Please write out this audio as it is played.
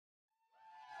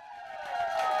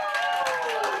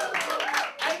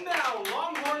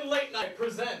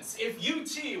presents If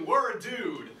UT Were a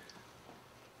Dude.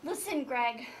 Listen,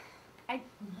 Greg, I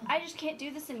just can't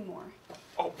do this anymore.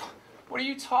 Oh, what are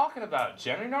you talking about,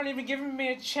 Jen? You're not even giving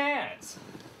me a chance.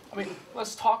 I mean,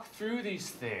 let's talk through these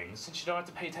things since you don't have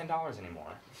to pay $10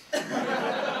 anymore.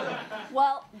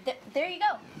 Well, there you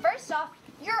go. First off,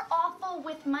 you're awful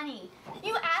with money.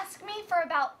 You ask me for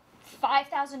about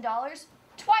 $5,000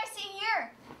 twice a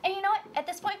year. And you know what? At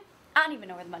this point, I don't even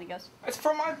know where the money goes. It's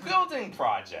for my building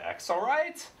projects, all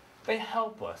right? They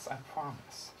help us, I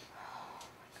promise.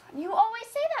 You always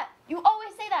say that. You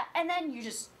always say that. And then you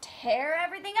just tear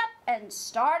everything up and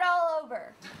start all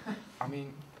over. I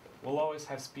mean, we'll always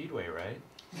have Speedway, right?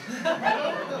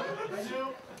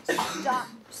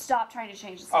 Stop trying to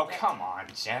change the Oh, subject. come on,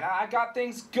 Jenna. I got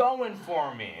things going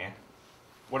for me.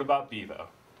 What about B, though?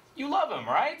 You love him,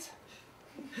 right?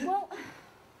 Well,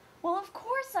 of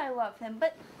course I love him,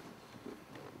 but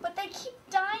they keep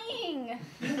dying.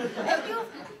 And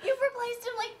you've replaced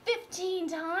him like 15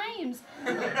 times.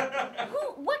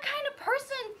 What kind of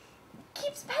person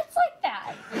keeps pets like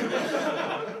that?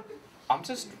 I'm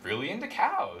just really into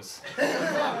cows.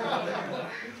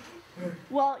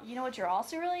 Well, you know what you're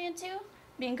also really into?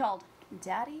 Being called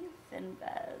Daddy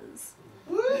Finbez.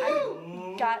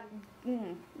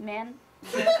 Man,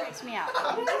 that freaks me out.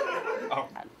 Oh,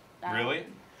 really?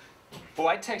 Well,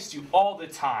 I text you all the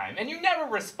time, and you never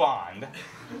respond.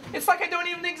 It's like I don't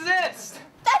even exist.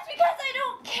 That's because I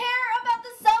don't care about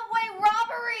the subway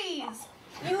robberies.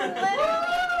 You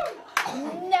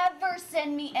literally never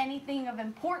send me anything of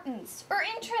importance or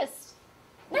interest.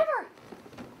 Never.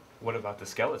 What about the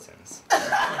skeletons?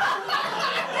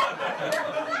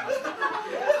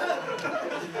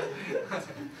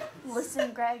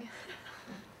 Listen, Greg,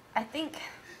 I think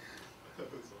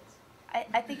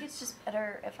it's just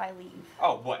better if I leave.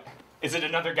 Oh, what? Is it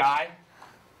another guy?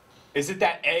 Is it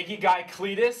that eggy guy,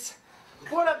 Cletus?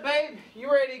 What up, babe?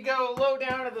 You ready to go low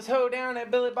down at this hoedown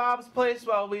at Billy Bob's place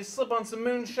while we slip on some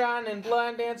moonshine and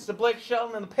blind dance to Blake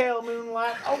Shelton in the pale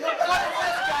moonlight? Oh, what does this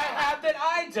guy have that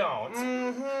I don't?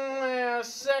 Yeah,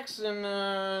 sex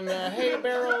and hay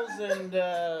barrels and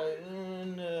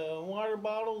water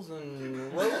bottles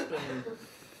and rope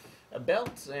and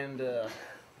belts and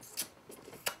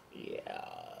yeah.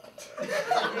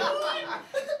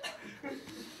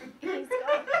 He's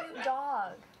got a cute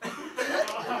dog.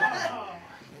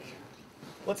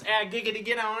 Let's add Giga to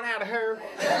get on out of her.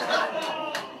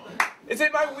 Is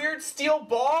it my weird steel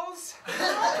balls?